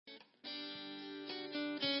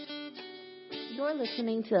You're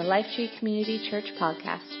listening to the Life Tree Community Church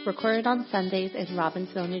podcast, recorded on Sundays in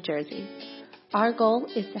Robbinsville, New Jersey. Our goal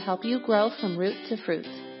is to help you grow from root to fruit.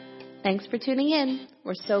 Thanks for tuning in.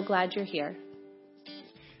 We're so glad you're here.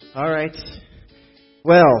 All right.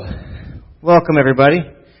 Well, welcome everybody.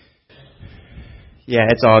 Yeah,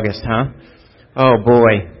 it's August, huh? Oh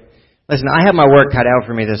boy. Listen, I have my work cut out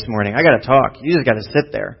for me this morning. I got to talk. You just got to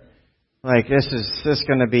sit there. Like this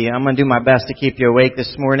going to be, I'm going to do my best to keep you awake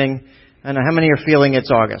this morning. I know how many are feeling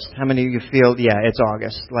it's August? How many of you feel, yeah, it's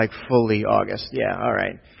August, like fully August? Yeah, all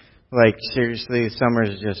right. Like seriously,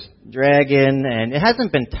 summer's just dragging, and it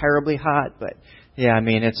hasn't been terribly hot, but yeah, I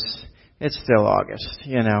mean, it's still August,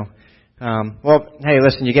 you know. Well, hey,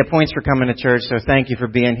 listen, you get points for coming to church, so thank you for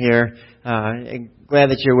being here.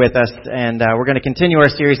 Glad that you're with us, and we're going to continue our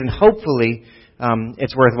series, and hopefully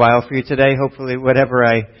it's worthwhile for you today. Hopefully whatever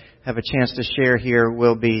I have a chance to share here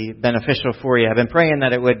will be beneficial for you. I've been praying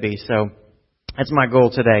that it would be, so that's my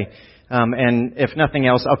goal today. And if nothing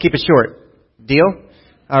else, I'll keep it short. Deal?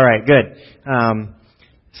 All right, good.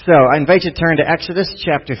 So I invite you to turn to Exodus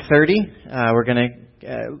chapter 30. We're going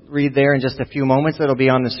to read there in just a few moments. It'll be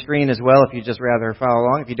on the screen as well if you'd just rather follow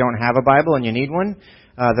along. If you don't have a Bible and you need one,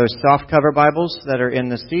 those soft cover Bibles that are in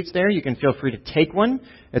the seats there, you can feel free to take one.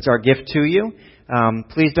 It's our gift to you.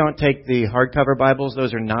 Please don't take the hardcover Bibles.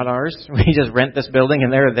 Those are not ours. We just rent this building,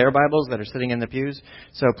 and they're their Bibles that are sitting in the pews.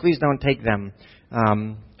 So please don't take them,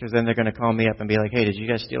 because then they're going to call me up and be like, "Hey, did you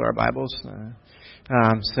guys steal our Bibles?"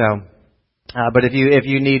 But if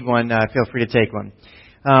you need one, feel free to take one.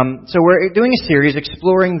 So we're doing a series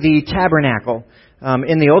exploring the tabernacle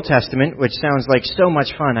in the Old Testament, which sounds like so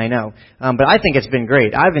much fun, I know. But I think it's been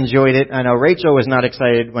great. I've enjoyed it. I know Rachel was not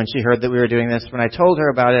excited when she heard that we were doing this. When I told her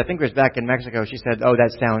about it, I think it was back in Mexico, she said, "Oh,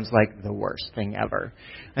 that sounds like the worst thing ever."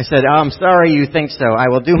 I said, "Oh, I'm sorry you think so. I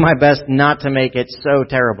will do my best not to make it so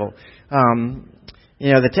terrible."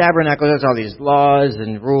 You know, the tabernacle, there's all these laws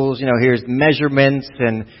and rules. You know, here's measurements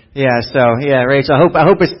and Rachel, I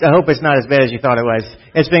hope it's not as bad as you thought it was.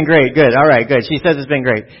 It's been great. Good. All right. Good. She says it's been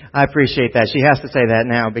great. I appreciate that. She has to say that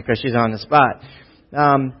now because she's on the spot.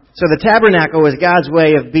 So the tabernacle was God's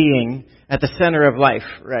way of being at the center of life,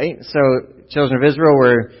 right? So children of Israel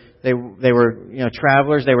were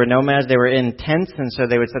travelers. They were nomads. They were in tents, and so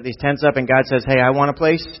they would set these tents up. And God says, "Hey, I want a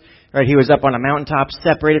place." Right, he was up on a mountaintop,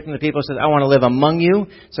 separated from the people, says, "I want to live among you.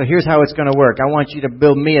 So here's how it's going to work. I want you to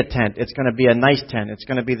build me a tent. It's going to be a nice tent. It's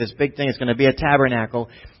going to be this big thing. It's going to be a tabernacle.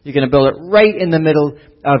 You're going to build it right in the middle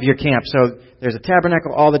of your camp." So there's a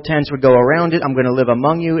tabernacle. All the tents would go around it. I'm going to live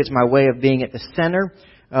among you. It's my way of being at the center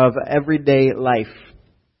of everyday life.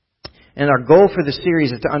 And our goal for the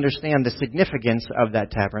series is to understand the significance of that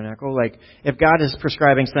tabernacle. Like, if God is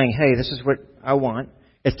prescribing, saying, "Hey, this is what I want,"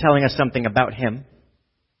 it's telling us something about Him.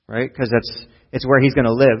 Right? Because it's where He's going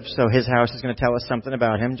to live. So His house is going to tell us something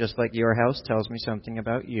about Him, just like your house tells me something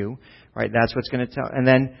about you. Right? That's what's going to tell. And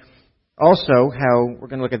then also how we're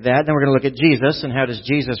going to look at that. Then we're going to look at Jesus and how does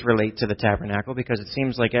Jesus relate to the tabernacle? Because it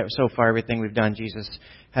seems like so far everything we've done, Jesus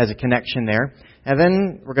has a connection there. And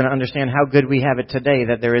then we're going to understand how good we have it today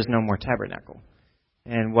that there is no more tabernacle.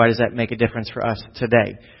 And why does that make a difference for us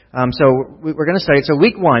today? So we're going to study. So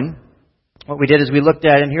week 1. What we did is we looked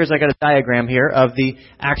at, and I got a diagram here of the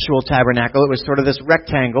actual tabernacle. It was sort of this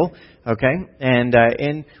rectangle, okay? And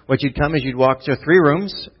in what you'd come is you'd walk to 3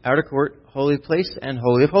 rooms, outer court, holy place, and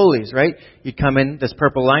holy of holies, right? You'd come in, this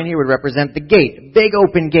purple line here would represent the gate, big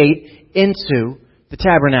open gate into the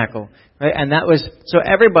tabernacle, right? And that was, so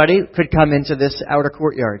everybody could come into this outer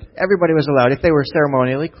courtyard. Everybody was allowed, if they were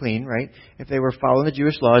ceremonially clean, right? If they were following the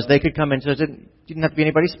Jewish laws, they could come into it. It didn't have to be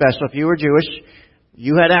anybody special. If you were Jewish,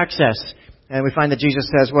 you had access. And we find that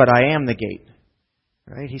Jesus says, what? "I am the gate."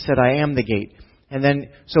 Right? He said, "I am the gate." And then,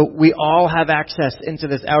 so we all have access into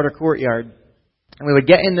this outer courtyard. And we would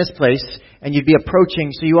get in this place, and you'd be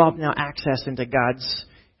approaching, so you all have now access into God's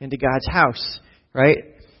house. Right?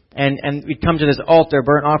 And we'd come to this altar,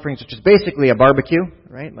 burnt offerings, which is basically a barbecue,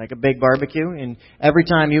 right? Like a big barbecue. And every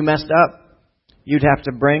time you messed up, you'd have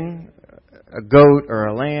to bring a goat or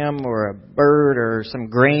a lamb or a bird or some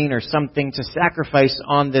grain or something to sacrifice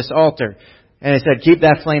on this altar. And it said, "Keep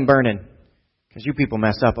that flame burning, because you people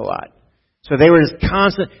mess up a lot." So they were just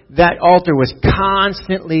that altar was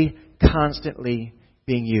constantly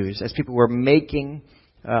being used as people were making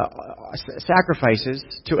sacrifices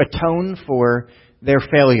to atone for their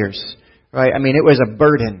failures. Right? I mean, it was a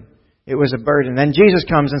burden. It was a burden. Then Jesus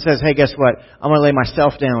comes and says, "Hey, guess what? I'm going to lay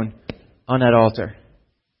myself down on that altar."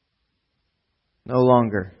 No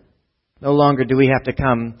longer do we have to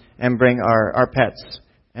come and bring our pets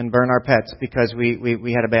and burn our pets because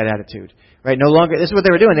we had a bad attitude. Right? No longer, this is what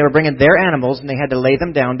they were doing. They were bringing their animals and they had to lay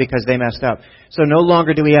them down because they messed up. So no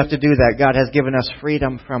longer do we have to do that. God has given us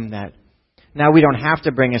freedom from that. Now we don't have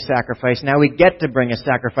to bring a sacrifice. Now we get to bring a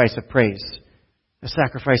sacrifice of praise. A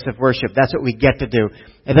sacrifice of worship. That's what we get to do.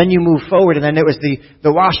 And then you move forward, and then it was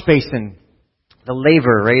the wash basin. The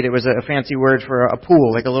laver, right? It was a fancy word for a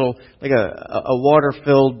pool, like a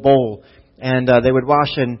water-filled bowl. And they would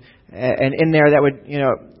wash, and in there that would,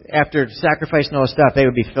 after sacrificing all the stuff, they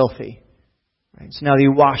would be filthy. Right? So now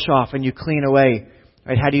you wash off and you clean away.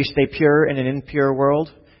 Right? How do you stay pure in an impure world?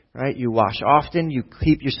 Right? You wash often, you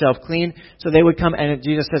keep yourself clean. So they would come, and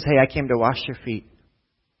Jesus says, "Hey, I came to wash your feet.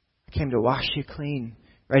 I came to wash you clean."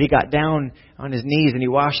 Right? He got down on his knees and he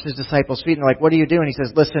washed his disciples' feet. And they're like, "What are you doing?" He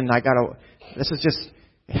says, "Listen, this is just,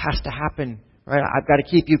 it has to happen. Right? I've got to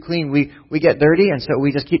keep you clean. We get dirty, and so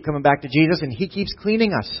we just keep coming back to Jesus, and He keeps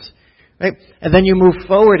cleaning us." Right? And then you move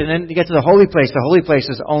forward, and then you get to the holy place. The holy place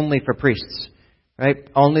is only for priests. Right?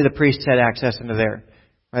 Only the priests had access into there.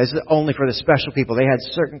 Right? This is only for the special people. They had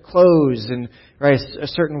certain clothes and a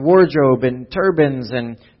certain wardrobe and turbans,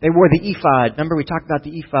 and they wore the ephod. Remember, we talked about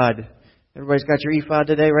the ephod. Everybody's got your ephod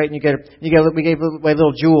today, right? And we gave away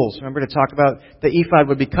little jewels. Remember to talk about the ephod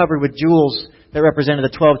would be covered with jewels that represented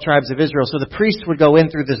the 12 tribes of Israel. So the priest would go in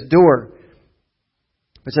through this door.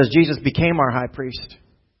 It says Jesus became our high priest.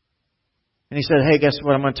 And He said, "Hey, guess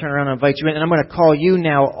what? I'm going to turn around and invite you in, and I'm going to call you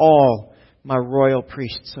now all my royal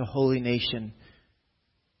priests, a holy nation.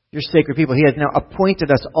 You're sacred people." He has now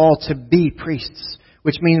appointed us all to be priests,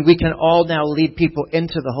 which means we can all now lead people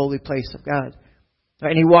into the holy place of God. Right?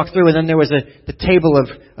 And He walked through, and then there was the table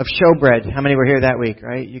of showbread. How many were here that week?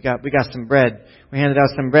 Right? We got some bread. We handed out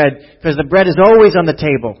some bread because the bread is always on the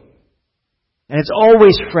table, and it's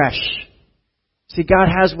always fresh. See, God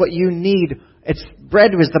has what you need.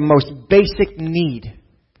 Bread was the most basic need.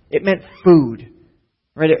 It meant food.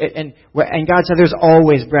 Right? And God said, "There's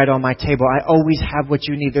always bread on my table. I always have what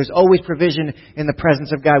you need." There's always provision in the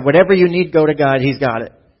presence of God. Whatever you need, go to God. He's got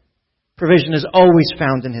it. Provision is always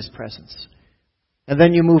found in His presence. And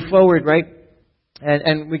then you move forward, right?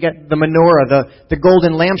 And we get the menorah, the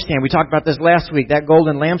golden lampstand. We talked about this last week. That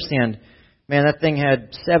golden lampstand, man, that thing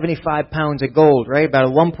had 75 pounds of gold, right? About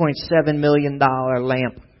a $1.7 million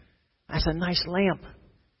lamp. That's a nice lamp.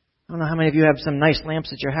 I don't know how many of you have some nice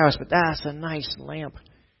lamps at your house, but that's a nice lamp.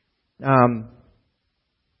 And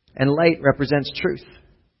light represents truth.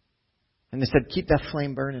 And they said, keep that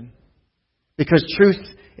flame burning. Because truth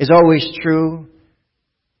is always true,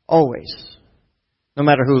 always. No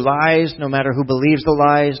matter who lies, no matter who believes the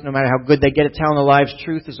lies, no matter how good they get at telling the lies,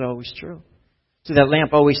 truth is always true. So that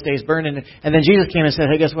lamp always stays burning. And then Jesus came and said,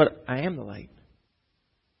 "Hey, guess what? I am the light."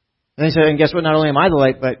 And He said, "And guess what? Not only am I the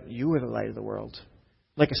light, but you are the light of the world.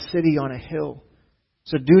 Like a city on a hill.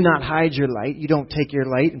 So do not hide your light. You don't take your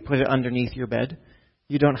light and put it underneath your bed.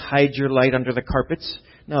 You don't hide your light under the carpets.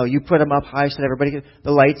 No, you put them up high so that everybody,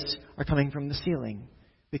 the lights are coming from the ceiling.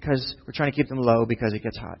 Because we're trying to keep them low because it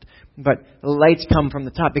gets hot. But the lights come from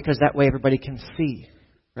the top because that way everybody can see.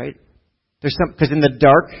 Right? Because in the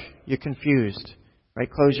dark, you're confused. Right?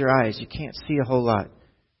 Close your eyes. You can't see a whole lot.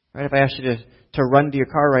 Right? If I asked you to run to your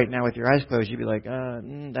car right now with your eyes closed, you'd be like,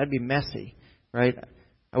 that'd be messy. Right?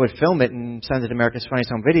 I would film it and send it to America's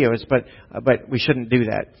Funniest Home Videos, but we shouldn't do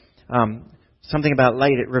that. Something about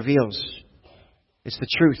light, it reveals. It's the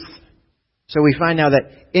truth. So we find now that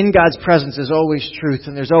in God's presence is always truth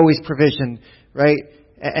and there's always provision, right?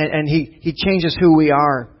 And He changes who we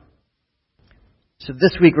are. So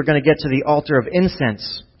this week we're going to get to the altar of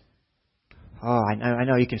incense. Oh, I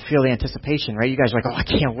know you can feel the anticipation, right? You guys are like, "Oh, I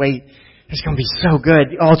can't wait. It's going to be so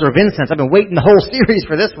good." The altar of incense. I've been waiting the whole series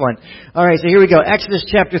for this one. All right, so here we go. Exodus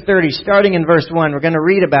chapter 30, starting in verse 1. We're going to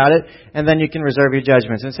read about it, and then you can reserve your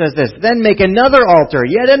judgments. It says this: "Then make another altar,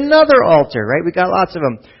 yet another altar," right? We got lots of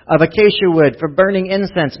them, "of acacia wood for burning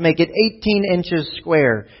incense. Make it 18 inches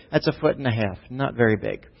square." That's 1.5 feet, not very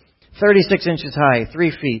big. 36 inches high,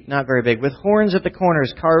 3 feet, not very big, with horns at the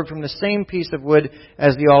corners carved from the same piece of wood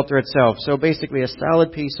as the altar itself. So basically a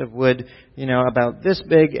solid piece of wood, about this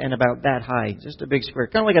big and about that high. Just a big square.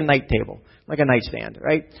 Kind of like a night table, like a nightstand,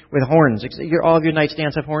 right? With horns. All of your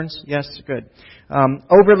nightstands have horns? Yes? Good.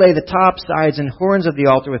 Overlay the top, sides, and horns of the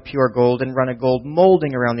altar with pure gold and run a gold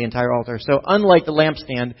molding around the entire altar. So unlike the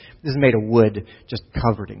lampstand, this is made of wood, just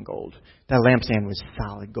covered in gold. That lampstand was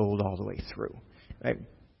solid gold all the way through, right?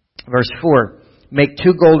 Verse 4, Make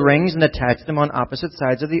 2 gold rings and attach them on opposite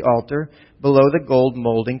sides of the altar below the gold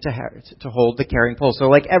molding to hold the carrying pole. So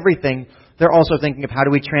like everything, they're also thinking of how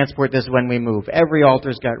do we transport this when we move. Every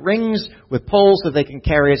altar's got rings with poles so they can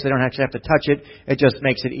carry it so they don't actually have to touch it. It just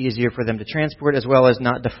makes it easier for them to transport as well as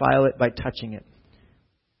not defile it by touching it.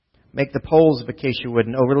 Make the poles of acacia wood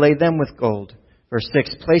and overlay them with gold. Verse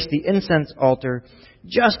 6, place the incense altar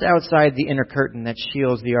just outside the inner curtain that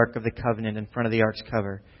shields the Ark of the Covenant in front of the Ark's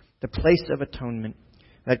cover, the place of atonement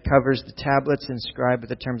that covers the tablets inscribed with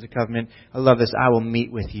the terms of covenant. I love this. I will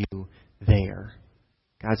meet with you there.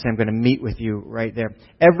 God said, I'm going to meet with you right there.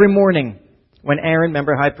 Every morning when Aaron,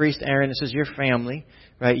 remember high priest Aaron, this is your family,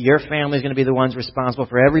 right? Your family is going to be the ones responsible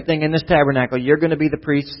for everything in this tabernacle. You're going to be the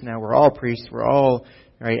priests. Now we're all priests. We're all,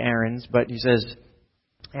 right, Aaron's. But he says,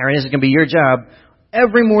 Aaron, this is going to be your job.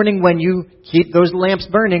 Every morning when you keep those lamps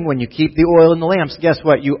burning, when you keep the oil in the lamps, guess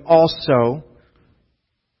what? You also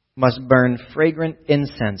must burn fragrant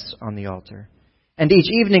incense on the altar. And each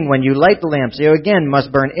evening when you light the lamps, you again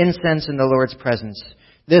must burn incense in the Lord's presence.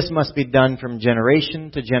 This must be done from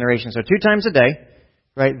generation to generation. So 2 times a day,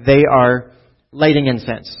 right, they are lighting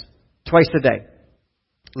incense. Twice a day.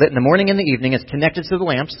 Lit in the morning and the evening. It's connected to the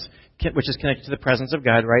lamps, which is connected to the presence of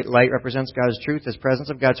God, right? Light represents God's truth, His presence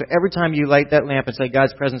of God. So every time you light that lamp and say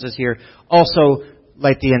God's presence is here, also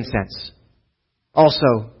light the incense.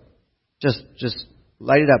 Also, just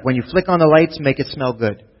light it up. When you flick on the lights, make it smell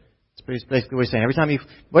good. That's basically what he's saying.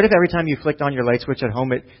 What if every time you flicked on your light switch at home,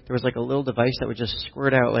 there was like a little device that would just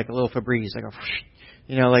squirt out like a little Febreze, like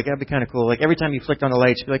a, like that'd be kind of cool. Like every time you flicked on the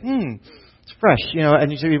lights, you'd be like, it's fresh,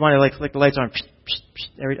 and you want to like flick the lights on.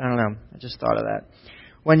 I don't know. I just thought of that.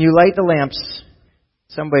 When you light the lamps,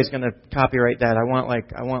 somebody's going to copyright that. I want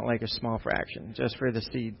like a small fraction just for the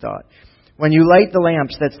seed thought. When you light the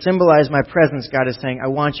lamps that symbolize my presence, God is saying, I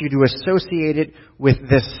want you to associate it with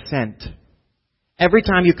this scent. Every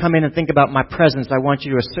time you come in and think about my presence, I want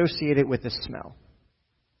you to associate it with this smell.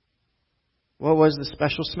 What was the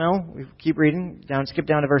special smell? We keep reading. Skip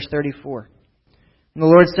down to verse 34. And the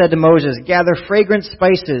Lord said to Moses, gather fragrant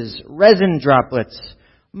spices, resin droplets,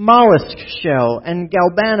 mollusk shell, and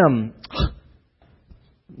galbanum.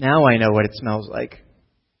 Now I know what it smells like.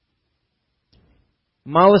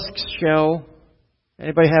 Mollusk shell.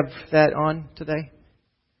 Anybody have that on today?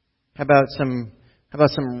 How about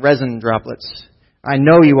some resin droplets? I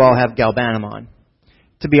know you all have galbanum on.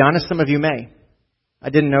 To be honest, some of you may. I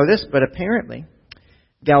didn't know this, but apparently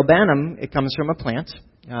galbanum, it comes from a plant,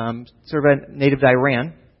 sort of a native to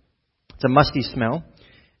Iran. It's a musty smell.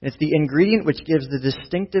 It's the ingredient which gives the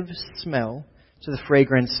distinctive smell to the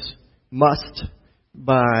fragrance Must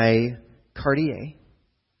by Cartier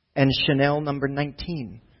and Chanel number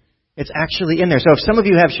 19. It's actually in there. So if some of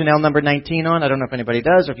you have Chanel number 19 on, I don't know if anybody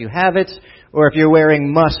does, or if you have it, or if you're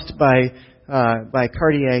wearing Must by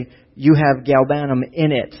Cartier, you have galbanum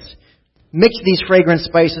in it. Mix these fragrant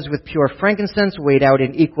spices with pure frankincense, weighed out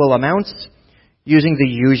in equal amounts. Using the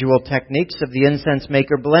usual techniques of the incense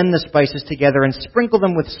maker, blend the spices together and sprinkle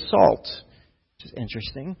them with salt, which is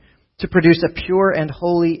interesting, to produce a pure and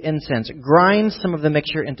holy incense. Grind some of the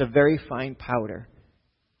mixture into very fine powder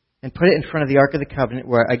and put it in front of the Ark of the Covenant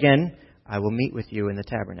where, again, I will meet with you in the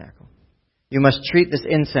tabernacle. You must treat this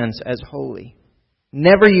incense as holy.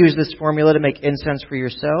 Never use this formula to make incense for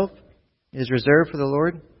yourself. It is reserved for the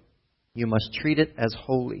Lord. You must treat it as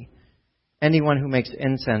holy. Anyone who makes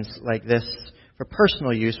incense like this for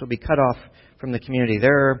personal use will be cut off from the community.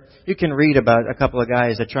 You can read about a couple of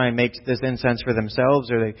guys that try and make this incense for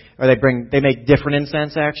themselves, or they make different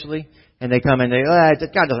incense actually, and they come and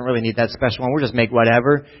God doesn't really need that special one. We'll just make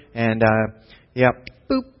whatever, and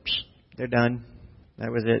boop, they're done.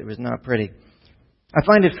 That was it. It was not pretty. I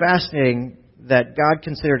find it fascinating that God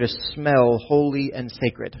considered a smell holy and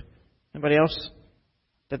sacred. Anybody else?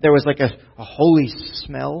 That there was like a holy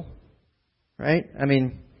smell, right? I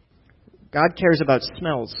mean, God cares about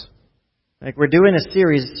smells. Like we're doing a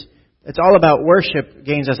series, it's all about worship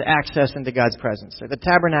gains us access into God's presence. So the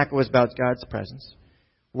tabernacle was about God's presence.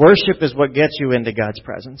 Worship is what gets you into God's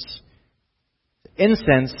presence.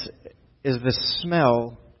 Incense is the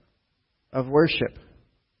smell of worship.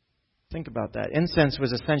 Think about that. Incense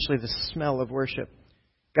was essentially the smell of worship.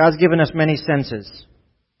 God's given us many senses,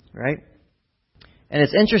 right? And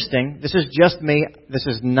it's interesting. This is just me. This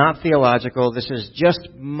is not theological. This is just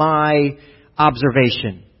my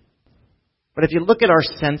observation. But if you look at our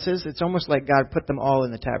senses, it's almost like God put them all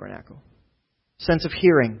in the tabernacle. Sense of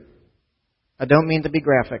hearing. I don't mean to be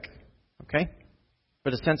graphic, okay?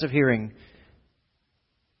 But a sense of hearing.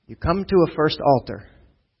 You come to a first altar.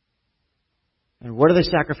 And what are they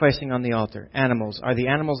sacrificing on the altar? Animals. Are the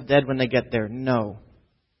animals dead when they get there? No.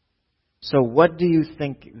 So what do you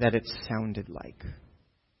think that it sounded like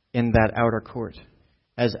in that outer court?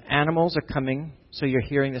 As animals are coming, so you're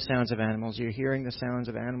hearing the sounds of animals, you're hearing the sounds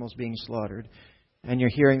of animals being slaughtered, and you're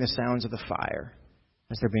hearing the sounds of the fire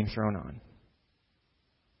as they're being thrown on.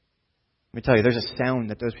 Let me tell you, there's a sound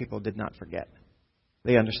that those people did not forget.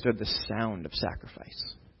 They understood the sound of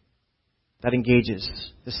sacrifice. That engages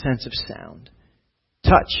the sense of sound.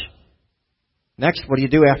 Touch. Next, what do you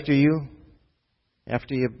do after you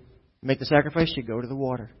make the sacrifice? You go to the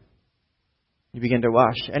water. You begin to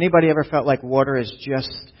wash. Anybody ever felt like water is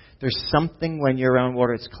just, there's something when you're around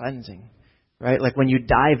water, it's cleansing, right? Like when you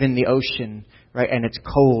dive in the ocean, right, and it's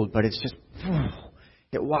cold, but it's just,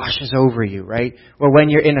 it washes over you, right? Or when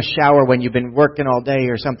you're in a shower, when you've been working all day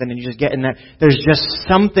or something, and you just get in that, there's just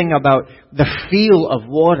something about the feel of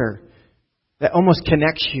water that almost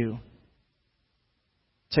connects you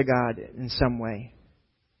to God in some way,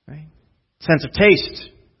 right? Sense of taste.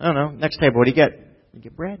 I don't know. Next table, what do you get? You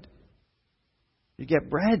get bread. You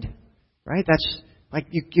get bread, right? That's like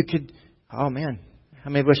you could. Oh man,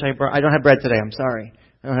 how many wish I brought? I don't have bread today. I'm sorry,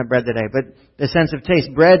 I don't have bread today. But the sense of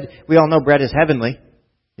taste, bread. We all know bread is heavenly.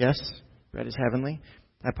 Yes, bread is heavenly.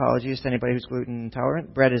 Apologies to anybody who's gluten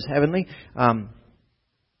intolerant. Bread is heavenly.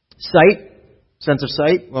 Sight, sense of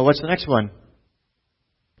sight. Well, what's the next one?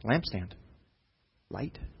 Lampstand,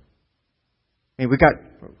 light. I mean, we got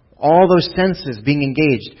all those senses being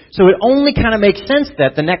engaged. So it only kind of makes sense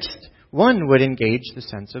that the next one would engage the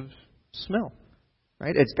sense of smell,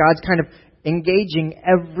 right? It's God's kind of engaging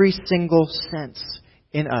every single sense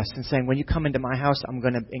in us and saying, when you come into my house, I'm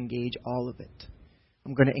going to engage all of it.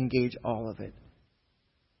 I'm going to engage all of it.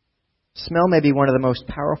 Smell may be one of the most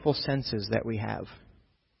powerful senses that we have.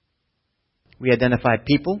 We identify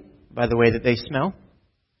people by the way that they smell,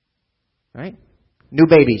 right? New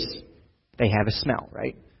babies, they have a smell,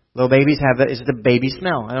 right? Little babies is the baby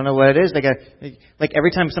smell. I don't know what it is. Like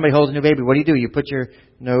every time somebody holds a new baby, what do? You put your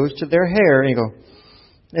nose to their hair and you go,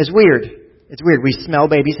 it's weird. It's weird. We smell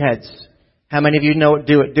babies' heads. How many of you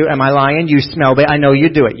do it? Am I lying? You smell, I know you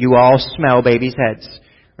do it. You all smell babies' heads,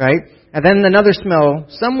 right? And then another smell,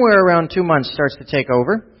 somewhere around 2 months, starts to take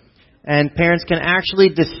over. And parents can actually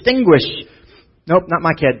distinguish, nope, not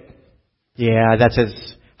my kid. Yeah, that's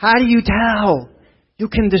his. How do you tell? You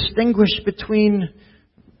can distinguish between,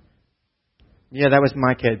 yeah, that was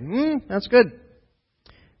my kid. That's good.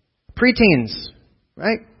 Preteens,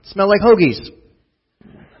 right? Smell like hoagies.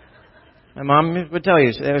 My mom would tell you.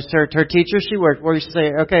 It was her teacher she worked where she used to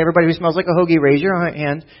say, okay, everybody who smells like a hoagie, raise your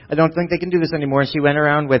hand. I don't think they can do this anymore. And she went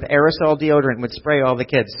around with aerosol deodorant and would spray all the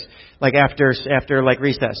kids, like after like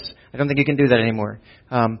recess. I don't think you can do that anymore.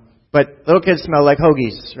 But little kids smell like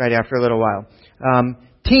hoagies right after a little while.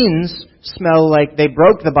 Teens smell like they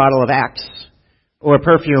broke the bottle of Axe or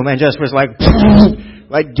perfume and just was like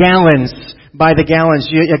gallons by the gallons.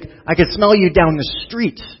 I could smell you down the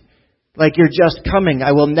street. Like you're just coming.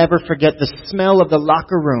 I will never forget the smell of the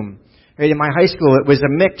locker room. Right, in my high school, it was a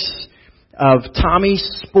mix of Tommy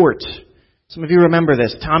Sport. Some of you remember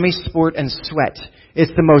this. Tommy Sport and sweat.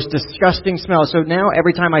 It's the most disgusting smell. So now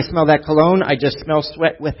every time I smell that cologne, I just smell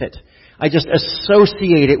sweat with it. I just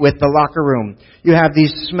associate it with the locker room. You have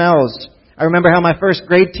these smells. I remember how my first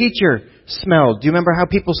grade teacher smelled. Do you remember how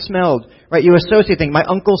people smelled? Right, you associate things. My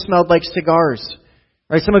uncle smelled like cigars.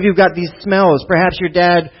 Right, some of you have got these smells. Perhaps your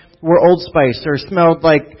dad were Old Spice or smelled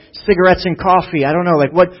like cigarettes and coffee. I don't know.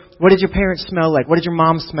 Like what did your parents smell like? What did your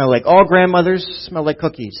mom smell like? All grandmothers smell like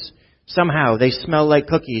cookies. Somehow they smell like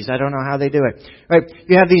cookies. I don't know how they do it. Right?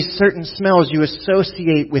 You have these certain smells you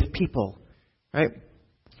associate with people. Right?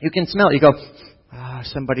 You can smell it. You go,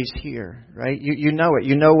 somebody's here. Right? You know it.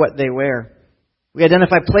 You know what they wear. We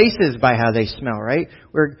identify places by how they smell. Right?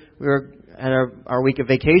 We're at our week of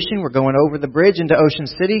vacation. We're going over the bridge into Ocean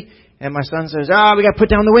City. And my son says, we got to put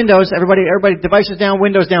down the windows. Everybody, devices down,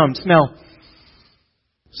 windows down. Smell.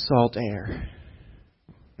 Salt air.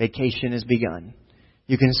 Vacation has begun.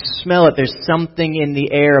 You can smell it. There's something in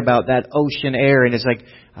the air about that ocean air. And it's like,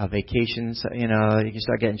 vacations, you can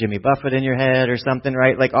start getting Jimmy Buffett in your head or something,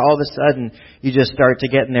 right? Like all of a sudden, you just start to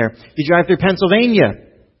get in there. You drive through Pennsylvania.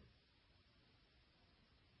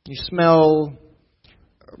 You smell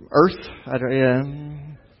earth.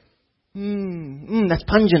 That's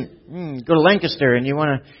pungent. Go to Lancaster and you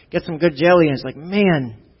want to get some good jelly and it's like,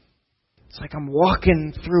 man, it's like I'm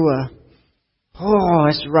walking through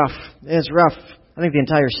it's rough. It's rough. I think the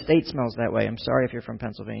entire state smells that way. I'm sorry if you're from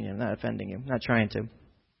Pennsylvania. I'm not offending you. I'm not trying to.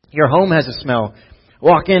 Your home has a smell.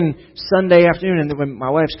 Walk in Sunday afternoon and when my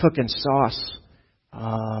wife's cooking sauce,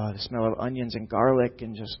 the smell of onions and garlic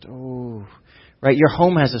and just, right? Your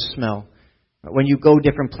home has a smell. When you go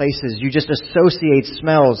different places, you just associate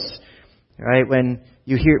smells. Right? When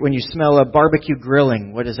you smell a barbecue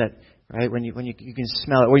grilling, what is that? Right? When you can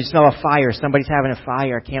smell it. Or you smell a fire, somebody's having a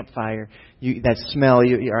fire, a campfire. That smell,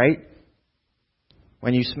 right?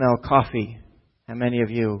 When you smell coffee, how many of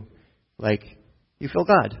you, you feel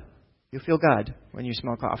God? You feel God when you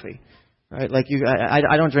smell coffee. Right?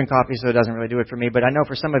 I don't drink coffee, so it doesn't really do it for me, but I know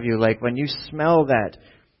for some of you, when you smell that,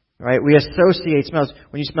 right? We associate smells.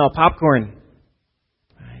 When you smell popcorn,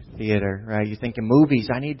 right? Theater, right? You think of movies.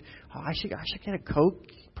 I should get a Coke,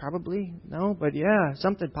 probably. No, but yeah,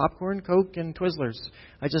 something. Popcorn, Coke, and Twizzlers.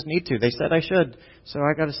 I just need to. They said I should. So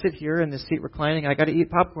I got to sit here in this seat reclining. I got to eat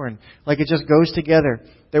popcorn. It just goes together.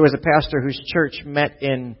 There was a pastor whose church met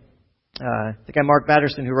in the guy Mark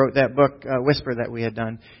Batterson, who wrote that book, Whisper, that we had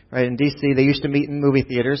done, right, in D.C. They used to meet in movie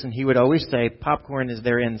theaters, and he would always say, popcorn is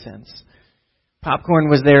their incense. Popcorn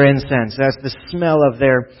was their incense. That's the smell of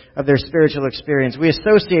their spiritual experience. We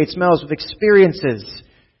associate smells with experiences,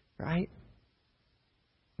 right?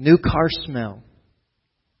 New car smell.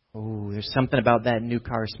 Oh, there's something about that new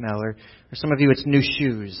car smell. Or some of you, it's new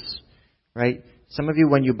shoes, right? Some of you,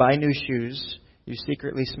 when you buy new shoes, you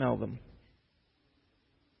secretly smell them.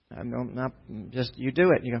 Not just you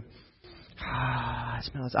do it. You go, it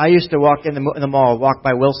smells. I used to walk in the mall, walk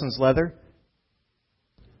by Wilson's Leather.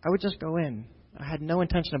 I would just go in. I had no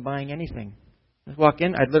intention of buying anything. I'd walk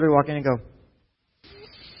in. I'd literally walk in and go,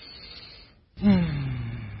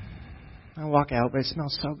 I walk out, but it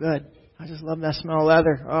smells so good. I just love that smell of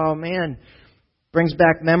leather. Oh man, brings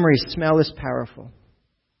back memories. Smell is powerful.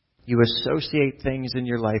 You associate things in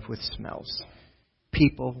your life with smells.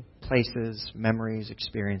 People, places, memories,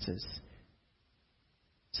 experiences.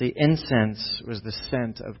 See, incense was the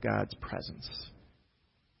scent of God's presence.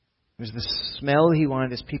 It was the smell He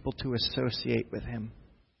wanted His people to associate with Him.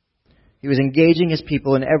 He was engaging His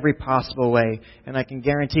people in every possible way. And I can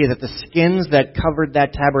guarantee you that the skins that covered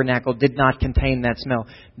that tabernacle did not contain that smell.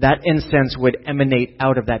 That incense would emanate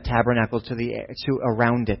out of that tabernacle to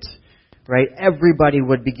around it. Right? Everybody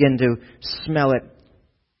would begin to smell it.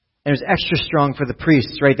 And it was extra strong for the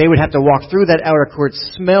priests, right? They would have to walk through that outer court,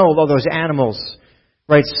 smell all those animals,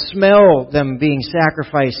 right? Smell them being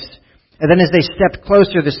sacrificed. And then as they stepped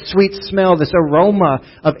closer, this sweet smell, this aroma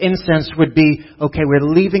of incense would be, okay,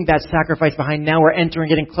 we're leaving that sacrifice behind. Now we're entering,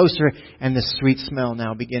 getting closer, and the sweet smell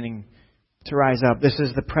now beginning to rise up. This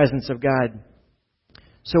is the presence of God.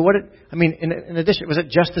 So in addition, was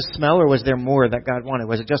it just the smell, or was there more that God wanted?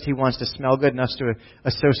 Was it just He wants to smell good enough to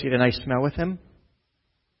associate a nice smell with Him?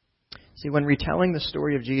 See, when retelling the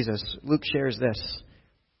story of Jesus, Luke shares this.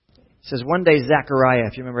 He says, one day Zechariah,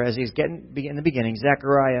 if you remember, as he's in the beginning,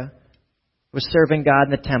 Zechariah was serving God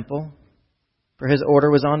in the temple, for his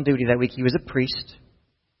order was on duty that week. He was a priest.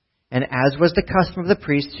 And as was the custom of the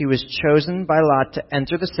priest, he was chosen by lot to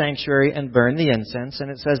enter the sanctuary and burn the incense.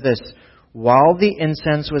 And it says this, while the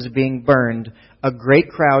incense was being burned, a great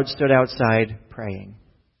crowd stood outside praying.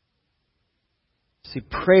 See,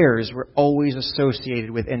 prayers were always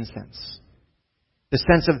associated with incense. The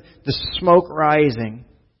sense of the smoke rising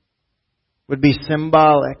would be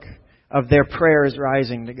symbolic of their prayers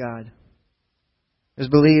rising to God. It was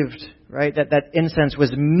believed, right, that incense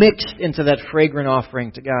was mixed into that fragrant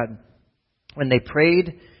offering to God. When they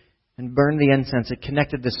prayed and burned the incense, it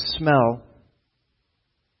connected the smell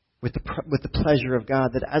with the pleasure of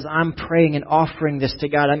God. That as I'm praying and offering this to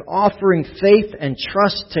God, I'm offering faith and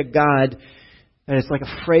trust to God. And it's like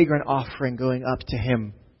a fragrant offering going up to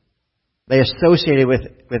Him. They associated with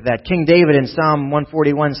that. King David in Psalm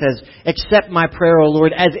 141 says, accept my prayer, O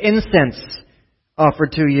Lord, as incense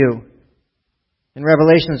offered to you. In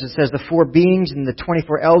Revelations it says, the 4 beings and the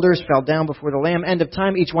 24 elders fell down before the Lamb. End of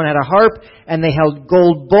time, each one had a harp, and they held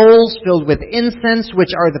gold bowls filled with incense,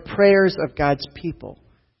 which are the prayers of God's people.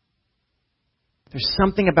 There's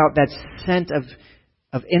something about that scent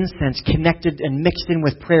of incense connected and mixed in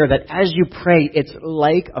with prayer, that as you pray, it's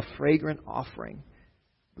like a fragrant offering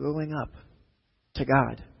going up to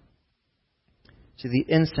God. See,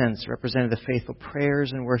 the incense represented the faithful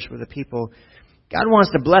prayers and worship of the people. God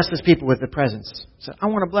wants to bless His people with the presence. So I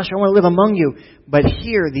want to bless you, I want to live among you. But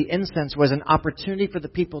here, the incense was an opportunity for the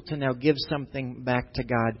people to now give something back to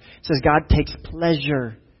God. It says God takes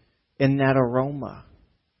pleasure in that aroma.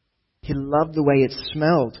 He loved the way it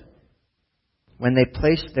smelled. When they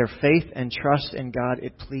placed their faith and trust in God,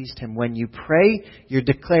 it pleased Him. When you pray, you're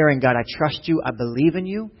declaring, God, I trust you, I believe in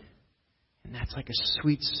you. And that's like a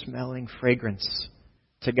sweet-smelling fragrance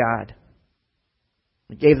to God.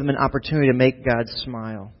 It gave them an opportunity to make God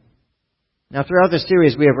smile. Now, throughout this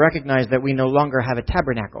series, we have recognized that we no longer have a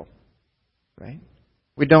tabernacle. Right?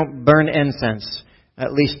 We don't burn incense,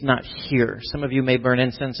 at least not here. Some of you may burn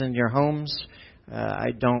incense in your homes.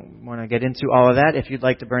 I don't want to get into all of that. If you'd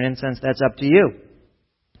like to burn incense, that's up to you.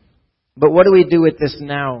 But what do we do with this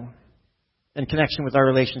now in connection with our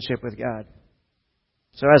relationship with God?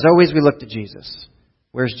 So as always, we look to Jesus.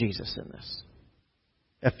 Where's Jesus in this?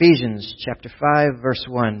 Ephesians chapter 5, verse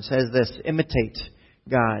 1 says this, imitate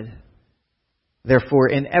God, therefore,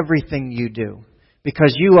 in everything you do,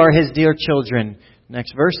 because you are His dear children.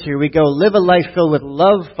 Next verse, here we go. Live a life filled with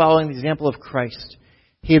love, following the example of Christ.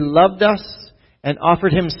 He loved us and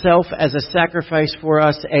offered Himself as a sacrifice for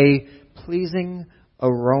us, a pleasing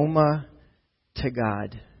aroma to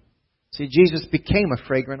God. See, Jesus became a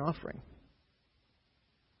fragrant offering.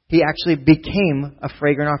 He actually became a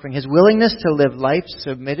fragrant offering. His willingness to live life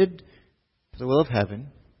submitted to the will of heaven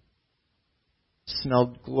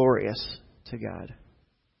smelled glorious to God.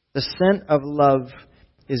 The scent of love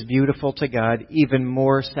is beautiful to God, even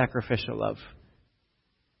more sacrificial love.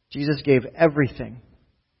 Jesus gave everything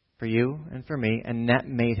for you and for me, and that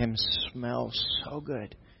made Him smell so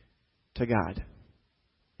good to God.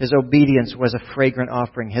 His obedience was a fragrant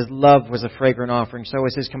offering. His love was a fragrant offering. So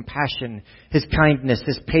was His compassion, His kindness,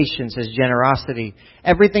 His patience, His generosity.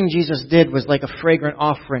 Everything Jesus did was like a fragrant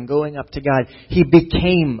offering going up to God. He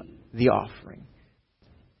became the offering.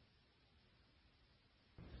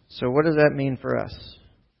 So what does that mean for us?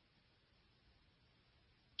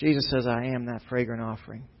 Jesus says, I am that fragrant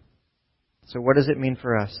offering. So what does it mean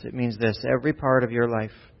for us? It means this. Every part of your life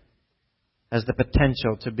has the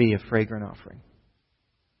potential to be a fragrant offering.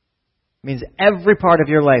 It means every part of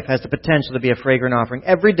your life has the potential to be a fragrant offering.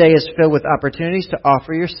 Every day is filled with opportunities to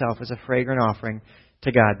offer yourself as a fragrant offering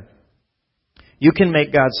to God. You can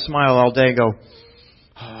make God smile all day and go,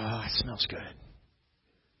 oh, it smells good.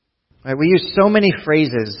 Right? We use so many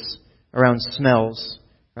phrases around smells,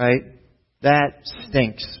 right? That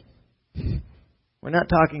stinks. We're not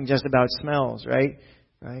talking just about smells, right?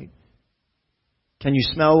 Right? Can you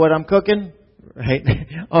smell what I'm cooking? Right?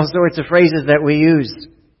 All sorts of phrases that we use.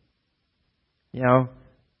 You know,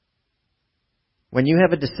 when you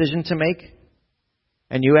have a decision to make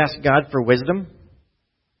and you ask God for wisdom,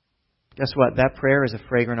 guess what? That prayer is a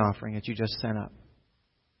fragrant offering that you just sent up.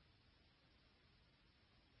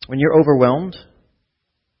 When you're overwhelmed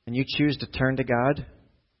and you choose to turn to God,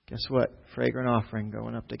 guess what? Fragrant offering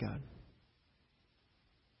going up to God.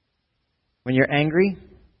 When you're angry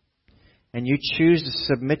and you choose to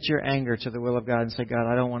submit your anger to the will of God and say, God,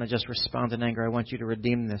 I don't want to just respond in anger. I want you to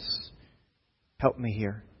redeem this. Help me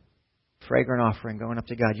here. Fragrant offering going up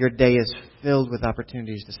to God. Your day is filled with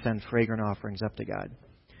opportunities to send fragrant offerings up to God.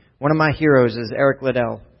 One of my heroes is Eric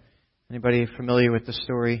Liddell. Anybody familiar with the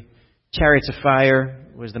story? Chariots of Fire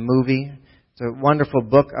was the movie. It's a wonderful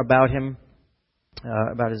book about him,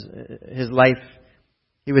 about his life.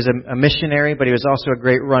 He was a missionary, but he was also a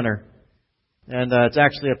great runner. And it's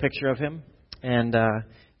actually a picture of him. And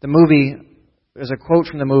the movie, there's a quote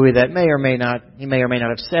from the movie that he may or may not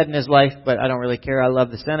have said in his life, but I don't really care. I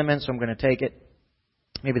love the sentiment, so I'm going to take it.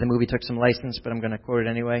 Maybe the movie took some license, but I'm going to quote it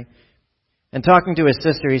anyway. And talking to his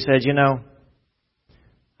sister, he said, you know,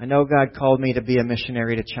 I know God called me to be a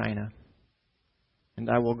missionary to China, and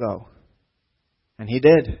I will go. And he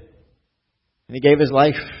did. And he gave his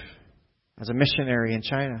life as a missionary in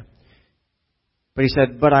China. But he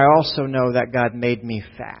said, but I also know that God made me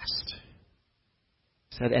fast.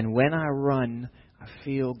 He said, and when I run, I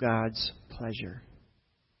feel God's pleasure.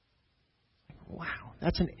 Wow,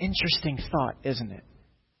 that's an interesting thought, isn't it?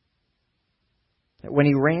 That when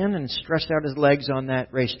he ran and stretched out his legs on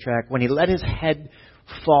that racetrack, when he let his head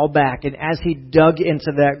fall back, and as he dug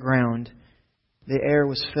into that ground, the air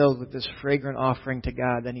was filled with this fragrant offering to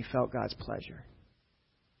God, then he felt God's pleasure.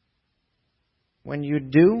 When you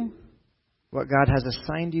do what God has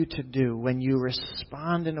assigned you to do, when you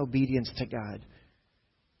respond in obedience to God,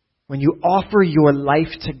 when you offer your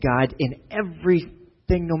life to God in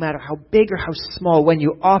everything, no matter how big or how small, when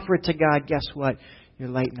you offer it to God, guess what? You're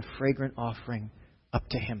lighting a fragrant offering up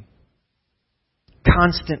to Him.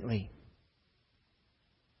 Constantly.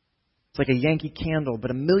 It's like a Yankee candle,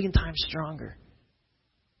 but 1,000,000 times stronger.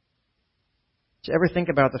 Did you ever think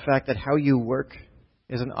about the fact that how you work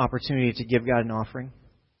is an opportunity to give God an offering?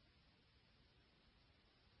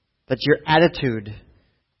 That your attitude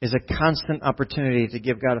is a constant opportunity to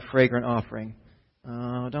give God a fragrant offering.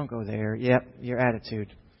 Oh, don't go there. Yep, your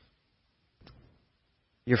attitude.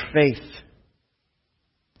 Your faith.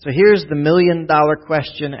 So here's the $1,000,000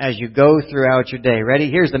 question as you go throughout your day. Ready?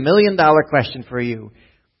 Here's the $1,000,000 question for you.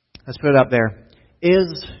 Let's put it up there.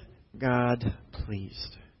 Is God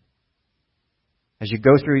pleased? As you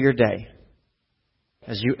go through your day,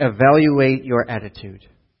 as you evaluate your attitude,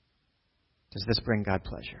 does this bring God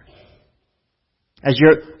pleasure? As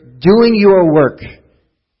you're doing your work,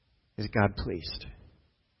 is God pleased?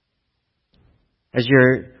 As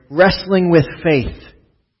you're wrestling with faith,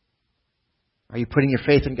 are you putting your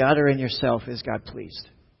faith in God or in yourself? Is God pleased?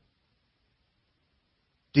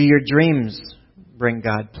 Do your dreams bring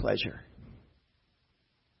God pleasure?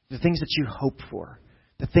 The things that you hope for,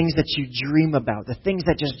 the things that you dream about, the things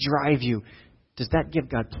that just drive you, does that give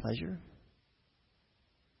God pleasure?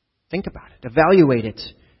 Think about it. Evaluate it.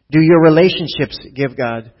 Do your relationships give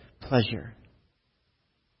God pleasure?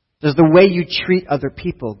 Does the way you treat other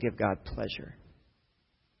people give God pleasure?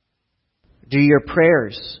 Do your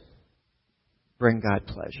prayers bring God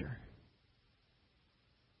pleasure?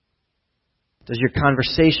 Does your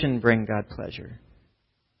conversation bring God pleasure?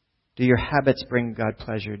 Do your habits bring God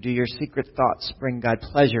pleasure? Do your secret thoughts bring God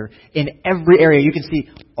pleasure? In every area, you can see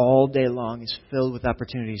all day long is filled with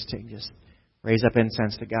opportunities to just raise up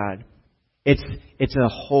incense to God. It's a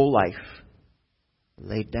whole life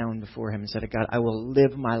laid down before Him and said to God, I will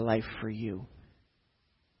live my life for you.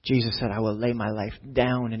 Jesus said, I will lay my life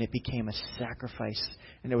down, and it became a sacrifice,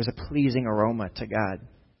 and it was a pleasing aroma to God.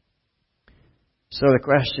 So the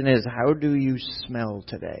question is, how do you smell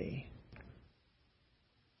today?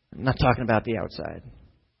 I'm not talking about the outside.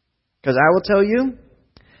 Because I will tell you,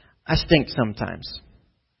 I stink sometimes.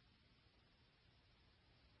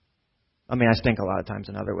 I mean, I stink a lot of times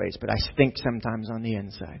in other ways, but I stink sometimes on the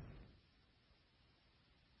inside.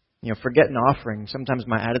 You know, forget an offering. Sometimes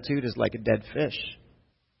my attitude is like a dead fish.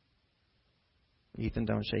 Ethan,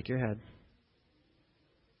 don't shake your head.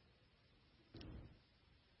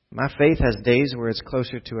 My faith has days where it's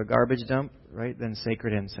closer to a garbage dump, right, than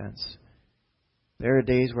sacred incense. There are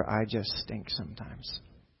days where I just stink sometimes.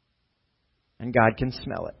 And God can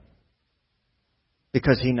smell it.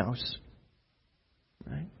 Because He knows.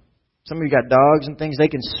 Right? Some of you got dogs and things, they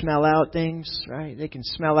can smell out things, right? They can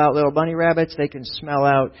smell out little bunny rabbits, they can smell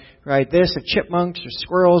out, right, this, or chipmunks or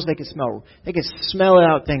squirrels, they can smell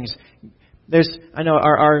out things. I know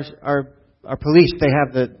our police, they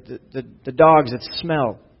have the dogs that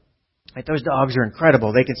smell. Like, those dogs are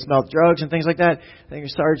incredible. They can smell drugs and things like that. I think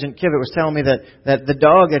Sergeant Kivett was telling me that the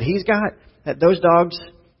dog that he's got, that those dogs,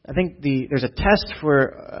 I think there's a test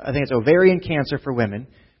for, I think it's ovarian cancer for women.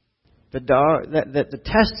 The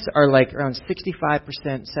tests are like around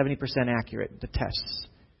 65%, 70% accurate, the tests.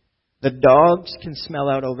 The dogs can smell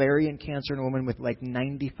out ovarian cancer in a woman with like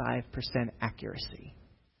 95% accuracy.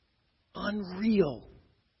 Unreal.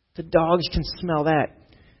 The dogs can smell that.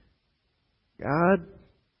 God,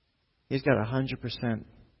 He's got 100%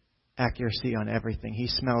 accuracy on everything. He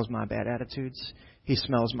smells my bad attitudes. He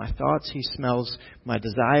smells my thoughts. He smells my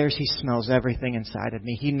desires. He smells everything inside of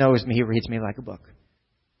me. He knows me. He reads me like a book.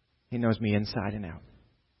 He knows me inside and out.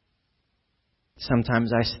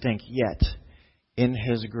 Sometimes I stink, yet in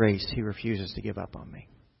His grace, He refuses to give up on me.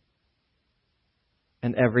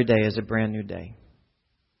 And every day is a brand new day.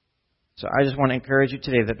 So I just want to encourage you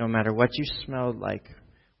today that no matter what you smelled like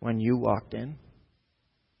when you walked in,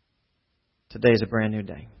 today is a brand new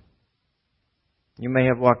day. You may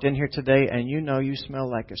have walked in here today and you know you smell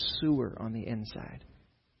like a sewer on the inside.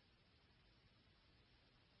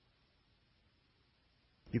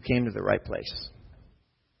 You came to the right place.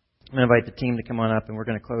 I'm going to invite the team to come on up and we're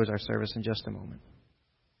going to close our service in just a moment.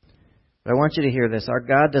 But I want you to hear this. Our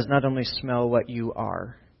God does not only smell what you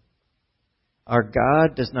are. Our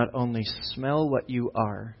God does not only smell what you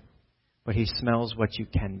are, but He smells what you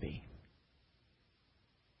can be.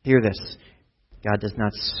 Hear this. God does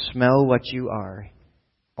not smell what you are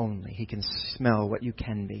only. He can smell what you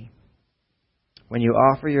can be. When you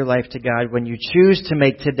offer your life to God, when you choose to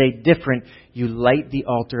make today different, you light the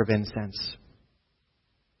altar of incense.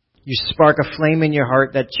 You spark a flame in your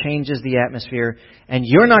heart that changes the atmosphere, and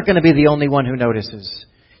you're not going to be the only one who notices.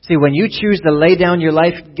 See, when you choose to lay down your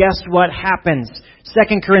life, guess what happens?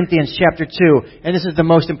 2 Corinthians chapter 2, and this is the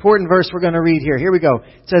most important verse we're going to read here. Here we go.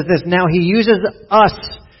 It says this, now He uses us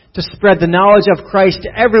to spread the knowledge of Christ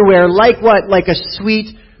everywhere, like what? Like a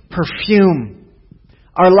sweet perfume.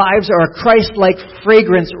 Our lives are a Christ-like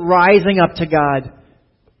fragrance rising up to God.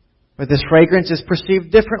 But this fragrance is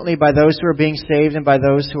perceived differently by those who are being saved and by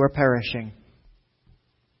those who are perishing.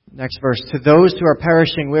 Next verse. To those who are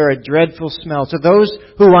perishing, we are a dreadful smell. To those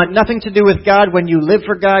who want nothing to do with God, when you live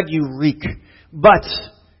for God, you reek. But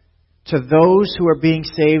to those who are being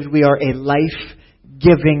saved, we are a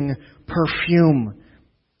life-giving perfume.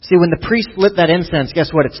 See, when the priest lit that incense,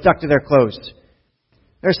 guess what? It stuck to their clothes.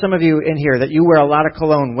 There's some of you in here that you wear a lot of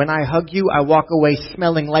cologne. When I hug you, I walk away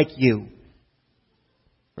smelling like you.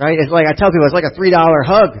 Right? It's like, I tell people, it's like a $3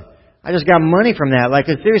 hug. I just got money from that. Like,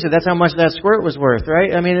 seriously, that's how much that squirt was worth,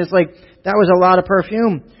 right? I mean, it's like, that was a lot of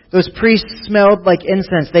perfume. Those priests smelled like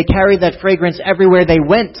incense. They carried that fragrance everywhere they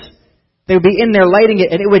went. They would be in there lighting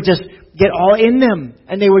it, and it would just get all in them.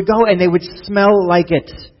 And they would go, and they would smell like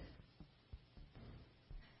it.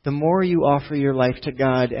 The more you offer your life to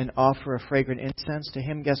God and offer a fragrant incense to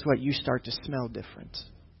Him, guess what? You start to smell different.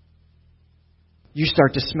 You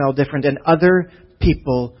start to smell different, and other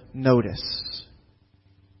people notice.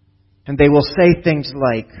 And they will say things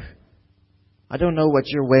like, I don't know what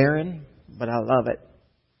you're wearing, but I love it.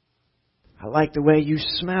 I like the way you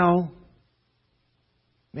smell.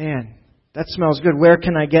 Man, that smells good. Where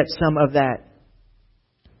can I get some of that?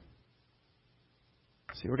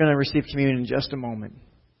 See, we're going to receive communion in just a moment.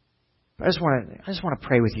 I just want to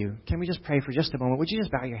pray with you. Can we just pray for just a moment? Would you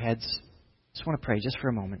just bow your heads? I just want to pray just for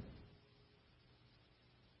a moment.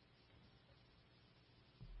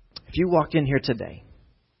 If you walked in here today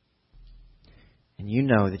and you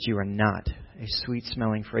know that you are not a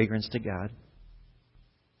sweet-smelling fragrance to God,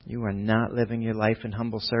 you are not living your life in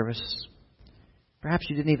humble service, perhaps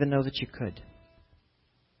you didn't even know that you could.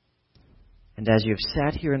 And as you have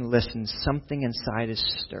sat here and listened, something inside is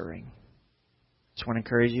stirring. I just want to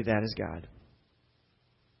encourage you, that is God.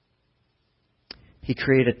 He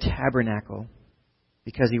created a tabernacle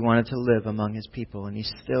because He wanted to live among His people, and He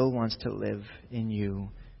still wants to live in you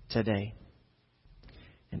today.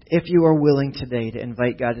 And if you are willing today to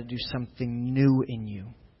invite God to do something new in you,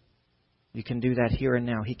 you can do that here and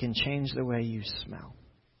now. He can change the way you smell.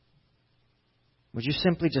 Would you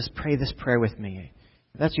simply just pray this prayer with me?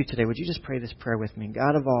 If that's you today, would you just pray this prayer with me?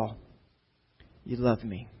 God of all, You love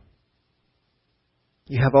me.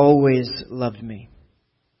 You have always loved me.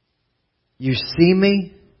 You see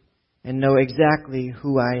me and know exactly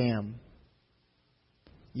who I am.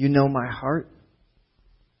 You know my heart.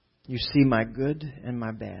 You see my good and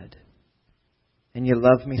my bad. And You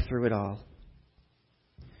love me through it all.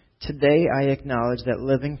 Today I acknowledge that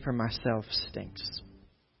living for myself stinks.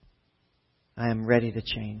 I am ready to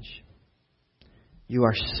change. You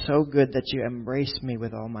are so good that You embrace me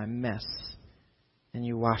with all my mess. And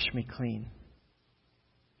You wash me clean.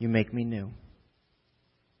 You make me new.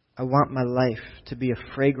 I want my life to be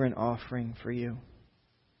a fragrant offering for You.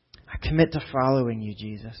 I commit to following You,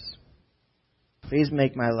 Jesus. Please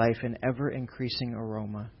make my life an ever-increasing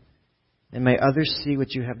aroma. And may others see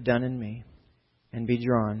what You have done in me and be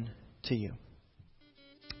drawn to You.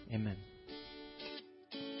 Amen.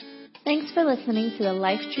 Thanks for listening to the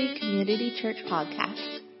Lifetree Community Church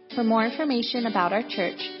podcast. For more information about our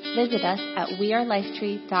church, visit us at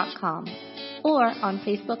wearelifetree.com or on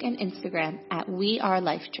Facebook and Instagram at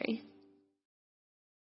wearelifetree.